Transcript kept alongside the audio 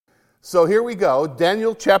So here we go,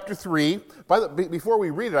 Daniel chapter 3. Before we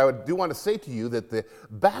read it, I do want to say to you that the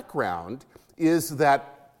background is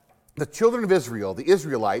that the children of Israel, the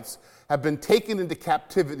Israelites, have been taken into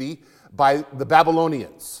captivity by the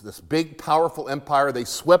Babylonians, this big, powerful empire. They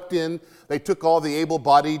swept in, they took all the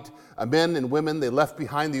able-bodied men and women, they left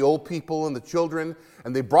behind the old people and the children,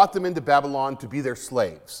 and they brought them into Babylon to be their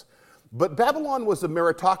slaves. But Babylon was a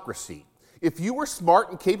meritocracy. If you were smart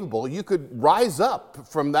and capable, you could rise up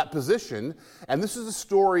from that position. And this is a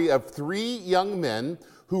story of 3 young men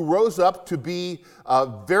who rose up to be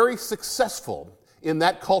very successful in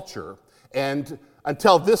that culture. And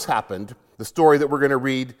until this happened, the story that we're going to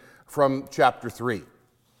read from chapter 3.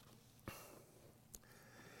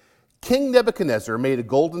 King Nebuchadnezzar made a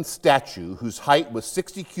golden statue whose height was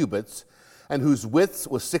 60 cubits and whose width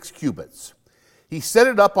was 6 cubits. He set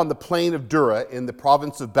it up on the plain of Dura in the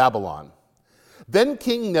province of Babylon. Then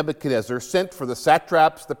King Nebuchadnezzar sent for the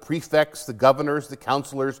satraps, the prefects, the governors, the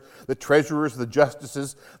counselors, the treasurers, the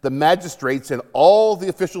justices, the magistrates, and all the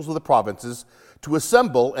officials of the provinces to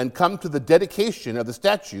assemble and come to the dedication of the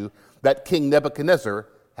statue that King Nebuchadnezzar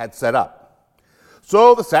had set up.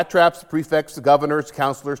 So the satraps, the prefects, the governors,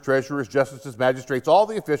 counselors, treasurers, justices, magistrates, all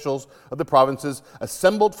the officials of the provinces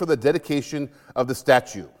assembled for the dedication of the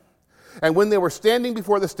statue. And when they were standing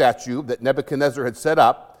before the statue that Nebuchadnezzar had set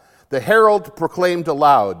up, the herald proclaimed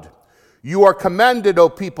aloud, "You are commanded, O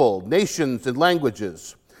people, nations, and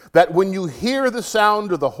languages, that when you hear the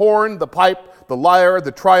sound of the horn, the pipe, the lyre,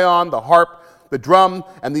 the trion, the harp, the drum,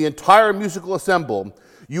 and the entire musical ensemble,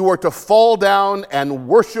 you are to fall down and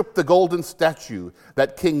worship the golden statue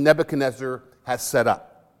that King Nebuchadnezzar has set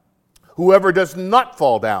up. Whoever does not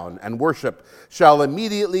fall down and worship shall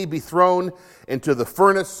immediately be thrown into the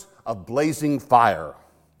furnace of blazing fire."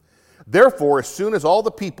 Therefore, as soon as all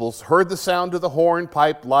the peoples heard the sound of the horn,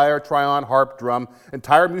 pipe, lyre, trion, harp, drum,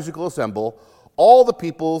 entire musical ensemble, all the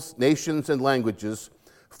peoples, nations, and languages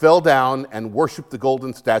fell down and worshiped the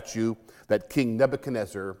golden statue that King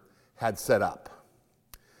Nebuchadnezzar had set up.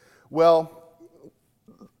 Well,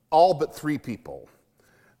 all but 3 people.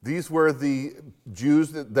 These were the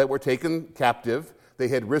Jews that were taken captive. They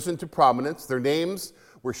had risen to prominence. Their names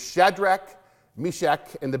were Shadrach,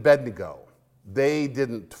 Meshach, and Abednego. They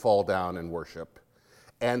didn't fall down and worship.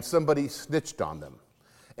 And somebody snitched on them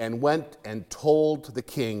and went and told the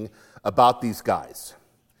king about these guys.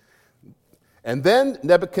 And then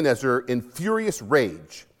Nebuchadnezzar, in furious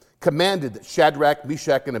rage, commanded that Shadrach,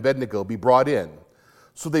 Meshach, and Abednego be brought in.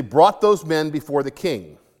 So they brought those men before the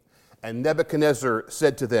king. And Nebuchadnezzar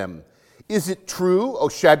said to them, "Is it true, O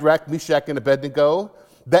Shadrach, Meshach, and Abednego,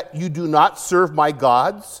 that you do not serve my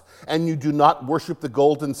gods, and you do not worship the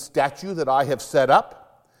golden statue that I have set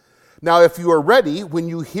up? Now, if you are ready, when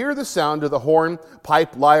you hear the sound of the horn,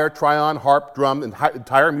 pipe, lyre, trion, harp, drum, and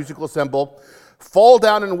entire musical ensemble, fall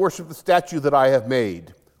down and worship the statue that I have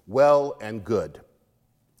made. Well and good.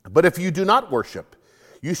 But if you do not worship,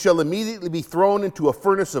 you shall immediately be thrown into a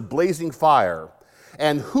furnace of blazing fire.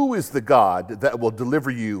 And who is the God that will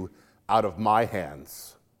deliver you out of my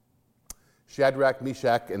hands?" Shadrach,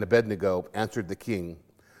 Meshach, and Abednego answered the king,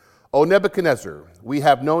 "O Nebuchadnezzar, we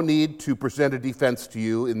have no need to present a defense to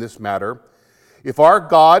you in this matter. If our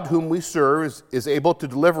God, whom we serve, is able to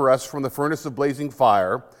deliver us from the furnace of blazing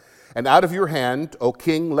fire, and out of your hand, O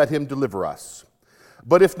king, let him deliver us.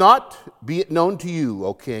 But if not, be it known to you,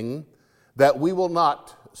 O king, that we will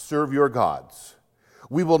not serve your gods.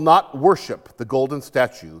 We will not worship the golden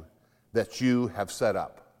statue that you have set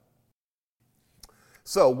up."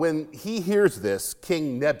 So when he hears this,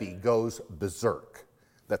 King Nebi goes berserk.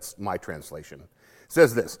 That's my translation. It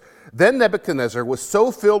says this, "Then Nebuchadnezzar was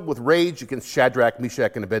so filled with rage against Shadrach,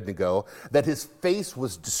 Meshach, and Abednego that his face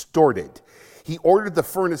was distorted. He ordered the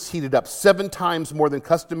furnace heated up 7 times more than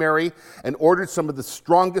customary and ordered some of the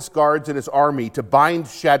strongest guards in his army to bind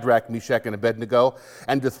Shadrach, Meshach, and Abednego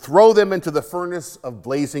and to throw them into the furnace of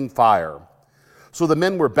blazing fire. So the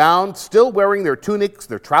men were bound, still wearing their tunics,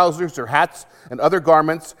 their trousers, their hats, and other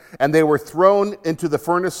garments, and they were thrown into the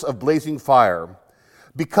furnace of blazing fire.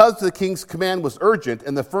 Because the king's command was urgent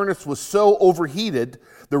and the furnace was so overheated,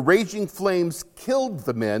 the raging flames killed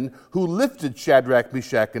the men who lifted Shadrach,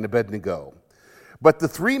 Meshach, and Abednego. But the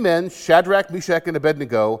 3 men, Shadrach, Meshach, and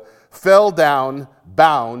Abednego, fell down,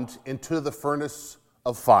 bound into the furnace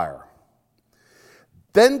of fire.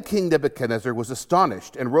 Then King Nebuchadnezzar was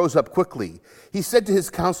astonished and rose up quickly. He said to his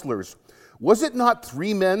counselors, "Was it not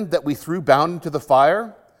 3 men that we threw bound into the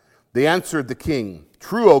fire?" They answered the king,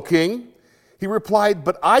 "True, O king." He replied,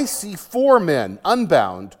 "But I see 4 men,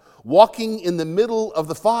 unbound, walking in the middle of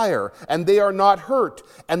the fire, and they are not hurt,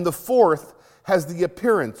 and the 4th has the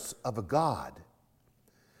appearance of a god."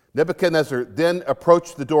 Nebuchadnezzar then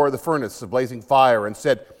approached the door of the furnace of blazing fire and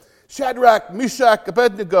said, "Shadrach, Meshach,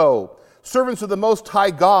 Abednego, servants of the Most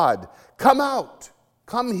High God, come out,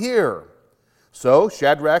 come here." So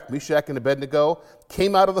Shadrach, Meshach, and Abednego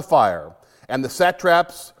came out of the fire, and the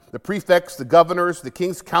satraps, the prefects, the governors, the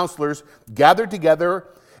king's counselors gathered together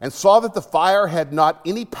and saw that the fire had not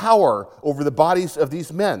any power over the bodies of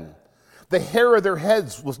these men. The hair of their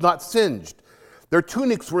heads was not singed. Their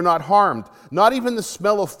tunics were not harmed. Not even the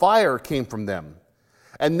smell of fire came from them.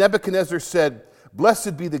 And Nebuchadnezzar said,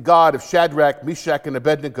 "Blessed be the God of Shadrach, Meshach, and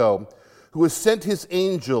Abednego, who has sent his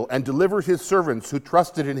angel and delivered his servants who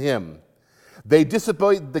trusted in him. They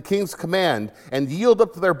disobeyed the king's command and yielded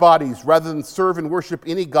up to their bodies rather than serve and worship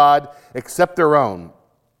any god except their own.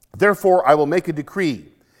 Therefore I will make a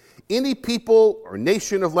decree. Any people or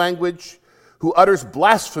nation of language who utters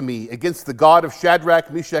blasphemy against the God of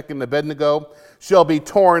Shadrach, Meshach, and Abednego shall be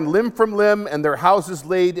torn limb from limb and their houses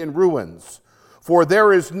laid in ruins. For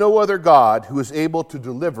there is no other God who is able to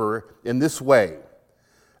deliver in this way."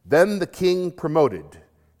 Then the king promoted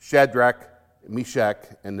Shadrach, Meshach,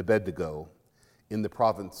 and Abednego in the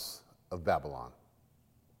province of Babylon.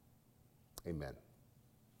 Amen.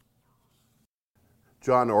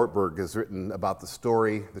 John Ortberg has written about the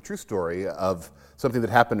story, the true story, of something that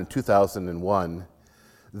happened in 2001.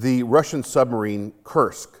 The Russian submarine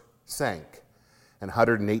Kursk sank, and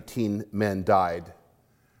 118 men died.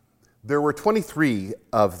 There were 23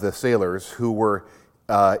 of the sailors who were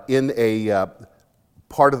in a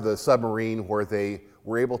part of the submarine where they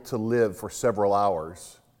were able to live for several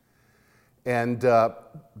hours. And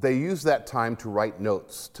they used that time to write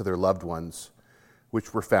notes to their loved ones,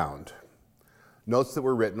 which were found. Notes that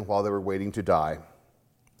were written while they were waiting to die.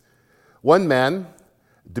 One man,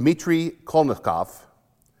 Dmitry Kolnikov,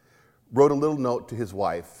 wrote a little note to his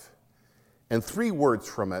wife, and 3 words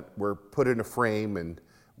from it were put in a frame and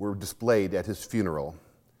were displayed at his funeral.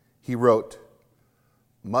 He wrote,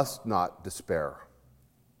 "Must not despair."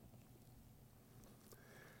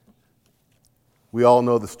 We all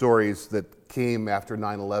know the stories that came after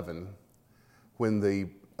 9/11 when the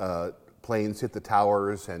planes hit the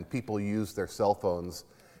towers and people used their cell phones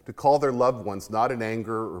to call their loved ones, not in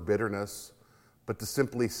anger or bitterness, but to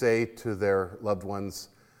simply say to their loved ones,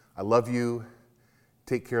 "I love you,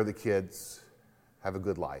 take care of the kids, have a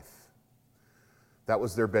good life." That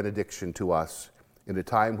was their benediction to us in a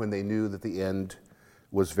time when they knew that the end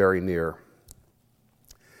was very near.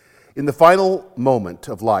 In the final moment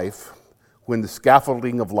of life, when the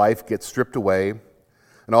scaffolding of life gets stripped away,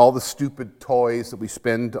 and all the stupid toys that we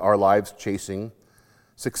spend our lives chasing,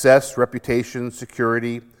 success, reputation,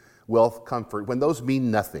 security, wealth, comfort, when those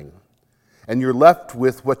mean nothing, and you're left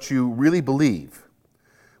with what you really believe,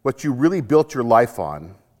 what you really built your life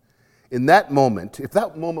on, in that moment, if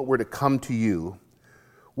that moment were to come to you,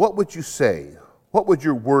 what would you say? What would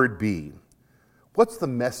your word be? What's the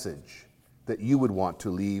message that you would want to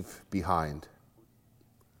leave behind?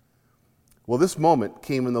 Well, this moment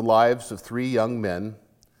came in the lives of 3 young men,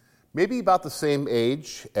 maybe about the same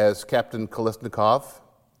age as Captain Kolesnikov.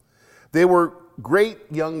 They were great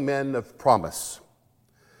young men of promise.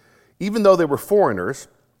 Even though they were foreigners,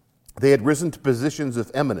 they had risen to positions of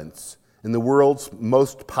eminence in the world's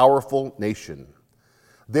most powerful nation.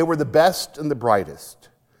 They were the best and the brightest.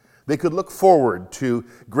 They could look forward to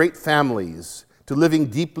great families, to living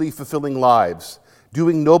deeply fulfilling lives,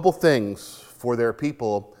 doing noble things for their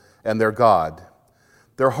people and their God.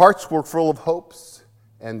 Their hearts were full of hopes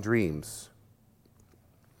and dreams.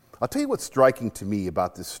 I'll tell you what's striking to me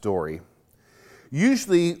about this story.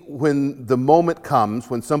 Usually when the moment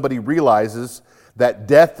comes, when somebody realizes that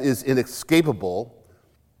death is inescapable,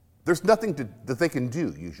 there's nothing that they can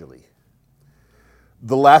do, usually.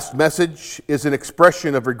 The last message is an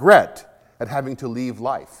expression of regret at having to leave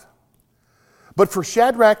life. But for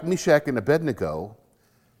Shadrach, Meshach, and Abednego,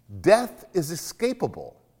 death is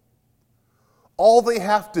escapable. All they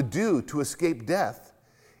have to do to escape death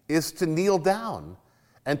is to kneel down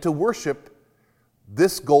and to worship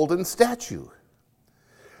this golden statue.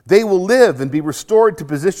 They will live and be restored to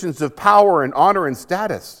positions of power and honor and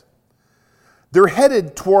status. They're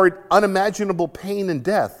headed toward unimaginable pain and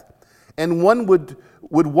death, and one would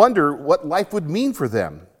wonder what life would mean for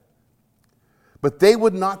them. But they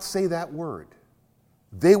would not say that word.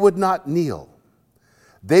 They would not kneel.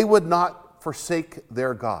 They would not forsake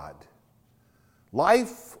their God.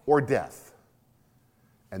 Life or death.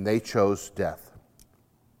 And they chose death.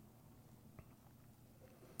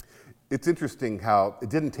 It's interesting how it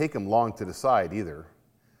didn't take them long to decide either.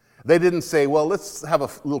 They didn't say, well, let's have a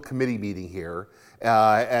little committee meeting here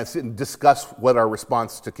and discuss what our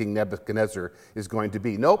response to King Nebuchadnezzar is going to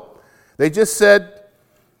be. Nope. They just said,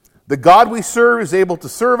 The God we serve is able to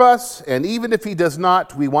serve us, and even if he does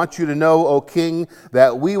not, we want you to know, O king,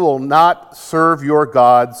 that we will not serve your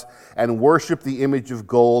gods and worship the image of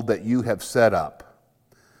gold that you have set up."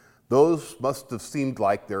 Those must have seemed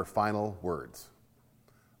like their final words.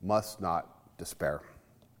 Must not despair.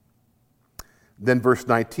 Then verse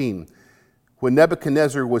 19, when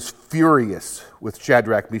Nebuchadnezzar was furious with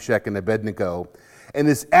Shadrach, Meshach, and Abednego, and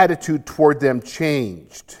his attitude toward them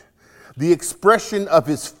changed, the expression of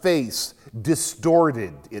his face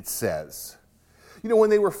distorted, it says. You know, when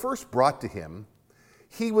they were first brought to him,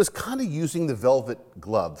 he was kind of using the velvet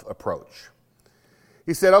glove approach.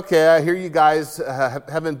 He said, okay, I hear you guys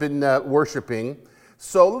haven't been worshiping,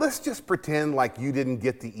 so let's just pretend like you didn't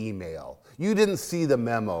get the email. You didn't see the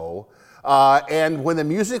memo. And when the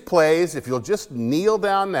music plays, if you'll just kneel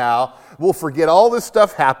down now, we'll forget all this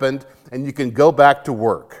stuff happened and you can go back to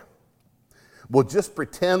work. We'll just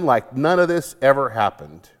pretend like none of this ever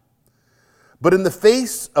happened. But in the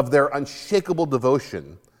face of their unshakable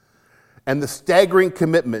devotion and the staggering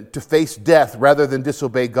commitment to face death rather than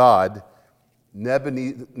disobey God,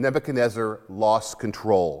 Nebuchadnezzar lost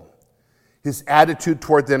control. His attitude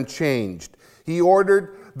toward them changed. He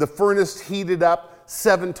ordered the furnace heated up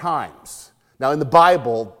 7 times. Now in the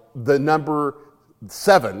Bible, the number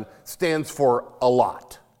 7 stands for a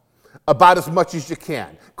lot. About as much as you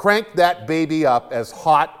can. Crank that baby up as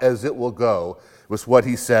hot as it will go, was what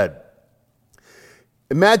he said.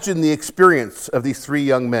 Imagine the experience of these 3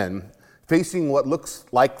 young men facing what looks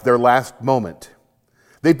like their last moment.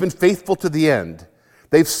 They've been faithful to the end.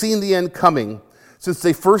 They've seen the end coming since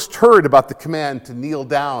they first heard about the command to kneel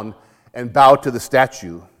down and bow to the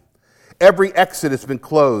statue. Every exit has been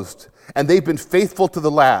closed, and they've been faithful to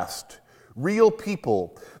the last. Real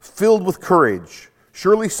people filled with courage,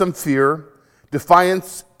 surely some fear,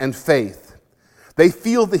 defiance, and faith. They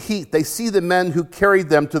feel the heat. They see the men who carried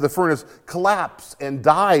them to the furnace collapse and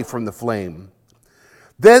die from the flame.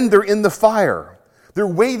 Then they're in the fire. They're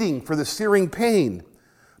waiting for the searing pain,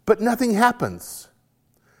 but nothing happens.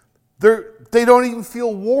 They don't even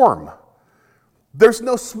feel warm. There's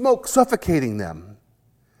no smoke suffocating them.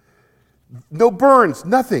 No burns,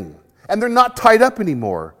 nothing. And they're not tied up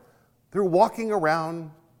anymore. They're walking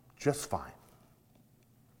around just fine.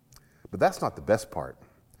 But that's not the best part.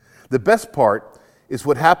 The best part is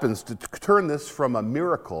what happens to turn this from a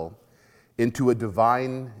miracle into a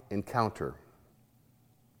divine encounter.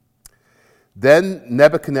 Then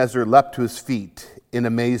Nebuchadnezzar leapt to his feet in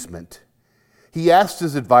amazement. He asked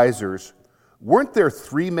his advisors, "Weren't there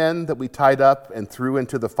 3 men that we tied up and threw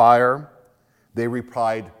into the fire?" They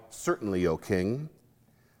replied, "Certainly, O king."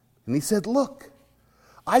 And he said, "Look,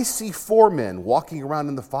 I see 4 men walking around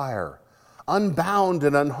in the fire, unbound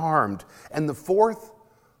and unharmed, and the 4th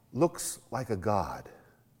looks like a god."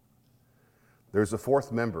 There's a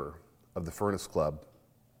 4th member of the Furnace Club,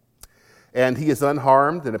 and he is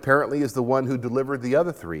unharmed and apparently is the one who delivered the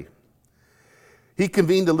other 3. He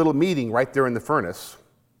convened a little meeting right there in the furnace.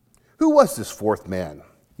 Who was this 4th man?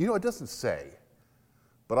 You know, it doesn't say,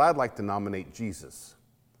 but I'd like to nominate Jesus.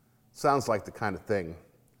 Sounds like the kind of thing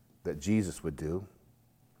that Jesus would do.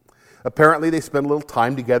 Apparently, they spent a little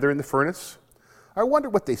time together in the furnace. I wonder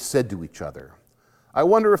what they said to each other. I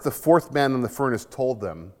wonder if the 4th man in the furnace told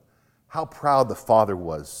them how proud the Father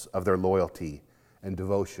was of their loyalty and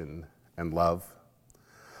devotion and love.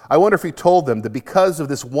 I wonder if he told them that because of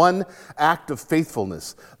this one act of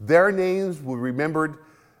faithfulness, their names were remembered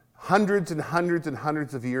hundreds and hundreds and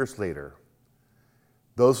hundreds of years later.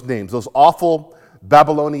 Those names, those awful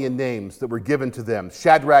Babylonian names that were given to them,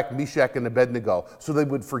 Shadrach, Meshach, and Abednego, so they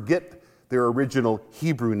would forget their original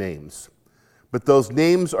Hebrew names. But those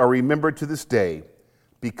names are remembered to this day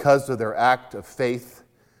because of their act of faith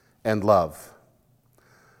and love.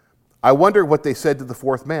 I wonder what they said to the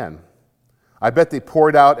 4th man. I bet they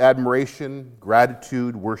poured out admiration,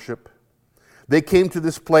 gratitude, worship. They came to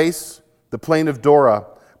this place, the plain of Dora,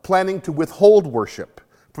 planning to withhold worship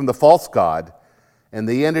from the false god, and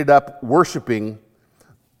they ended up worshiping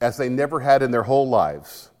as they never had in their whole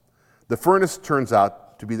lives. The furnace turns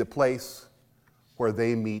out to be the place where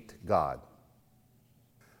they meet God.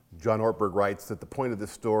 John Ortberg writes that the point of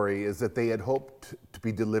this story is that they had hoped to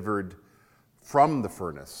be delivered from the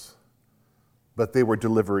furnace, but they were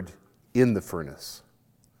delivered in the furnace.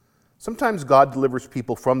 Sometimes God delivers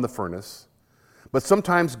people from the furnace, but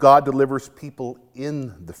sometimes God delivers people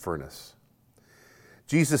in the furnace.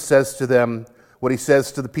 Jesus says to them what he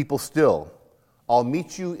says to the people still, "I'll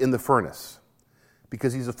meet you in the furnace,"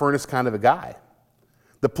 because he's a furnace kind of a guy.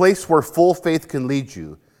 The place where full faith can lead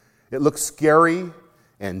you. It looks scary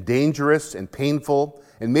and dangerous and painful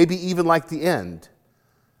and maybe even like the end,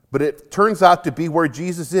 But it turns out to be where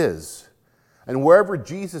Jesus is. And wherever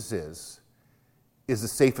Jesus is the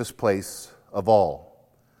safest place of all.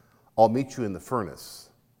 I'll meet you in the furnace,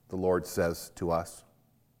 the Lord says to us.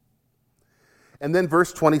 And then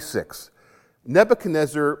verse 26.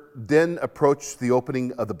 Nebuchadnezzar then approached the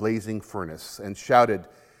opening of the blazing furnace and shouted,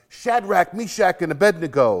 Shadrach, Meshach, and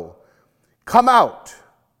Abednego, come out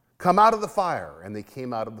of the fire. And they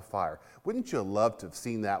came out of the fire. Wouldn't you love to have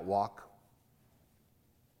seen that walk?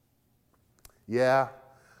 Yeah,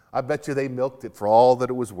 I bet you they milked it for all that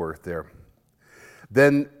it was worth there.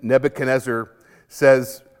 Then Nebuchadnezzar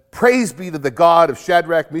says, Praise be to the God of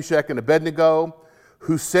Shadrach, Meshach, and Abednego,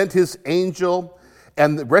 who sent his angel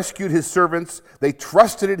and rescued his servants. They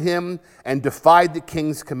trusted in him and defied the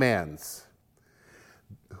king's commands.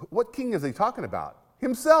 What king is he talking about?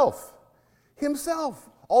 Himself.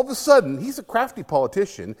 All of a sudden, he's a crafty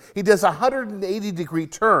politician. He does a 180-degree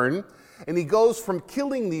turn, and he goes from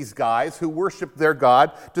killing these guys who worship their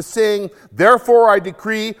God to saying, Therefore I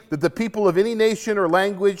decree that the people of any nation or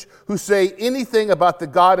language who say anything about the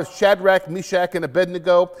God of Shadrach, Meshach, and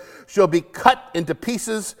Abednego shall be cut into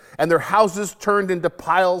pieces and their houses turned into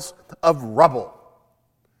piles of rubble.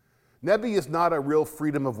 Nebi is not a real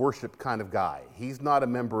freedom of worship kind of guy. He's not a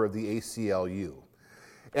member of the ACLU.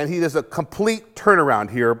 And he does a complete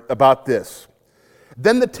turnaround here about this.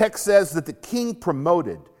 Then the text says that the king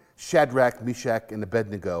promoted Shadrach, Meshach, and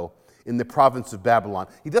Abednego in the province of Babylon.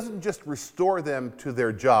 He doesn't just restore them to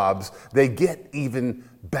their jobs, they get even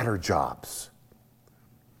better jobs.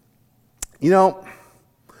 You know,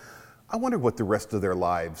 I wonder what the rest of their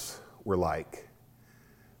lives were like.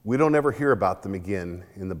 We don't ever hear about them again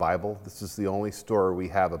in the Bible. This is the only story we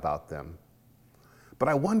have about them. But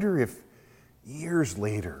I wonder if years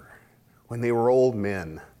later, when they were old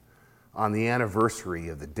men, on the anniversary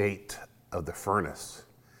of the date of the furnace,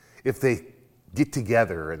 if they get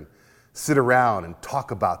together and sit around and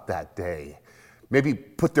talk about that day, maybe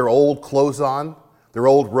put their old clothes on, their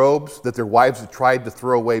old robes that their wives have tried to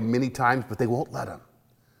throw away many times, but they won't let them.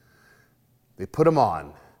 They put them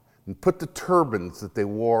on and put the turbans that they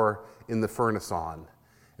wore in the furnace on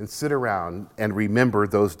and sit around and remember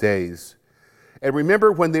those days. And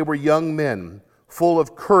remember when they were young men, full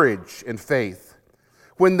of courage and faith,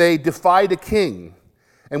 when they defied a king,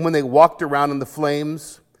 and when they walked around in the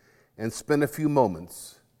flames and spent a few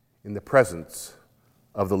moments in the presence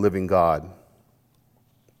of the living God.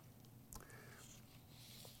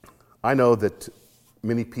 I know that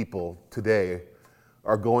many people today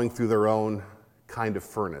are going through their own kind of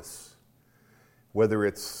furnace, whether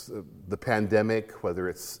it's the pandemic, whether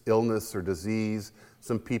it's illness or disease.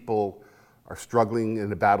 Some people are struggling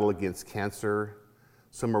in a battle against cancer.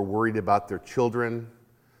 Some are worried about their children.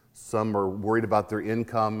 Some are worried about their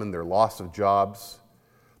income and their loss of jobs.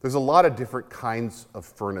 There's a lot of different kinds of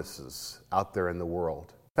furnaces out there in the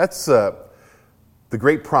world. That's the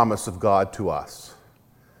great promise of God to us,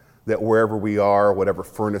 that wherever we are, whatever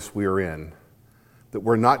furnace we are in, that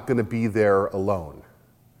we're not going to be there alone.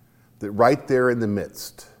 That right there in the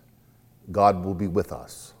midst, God will be with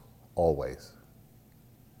us always.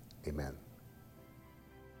 Amen.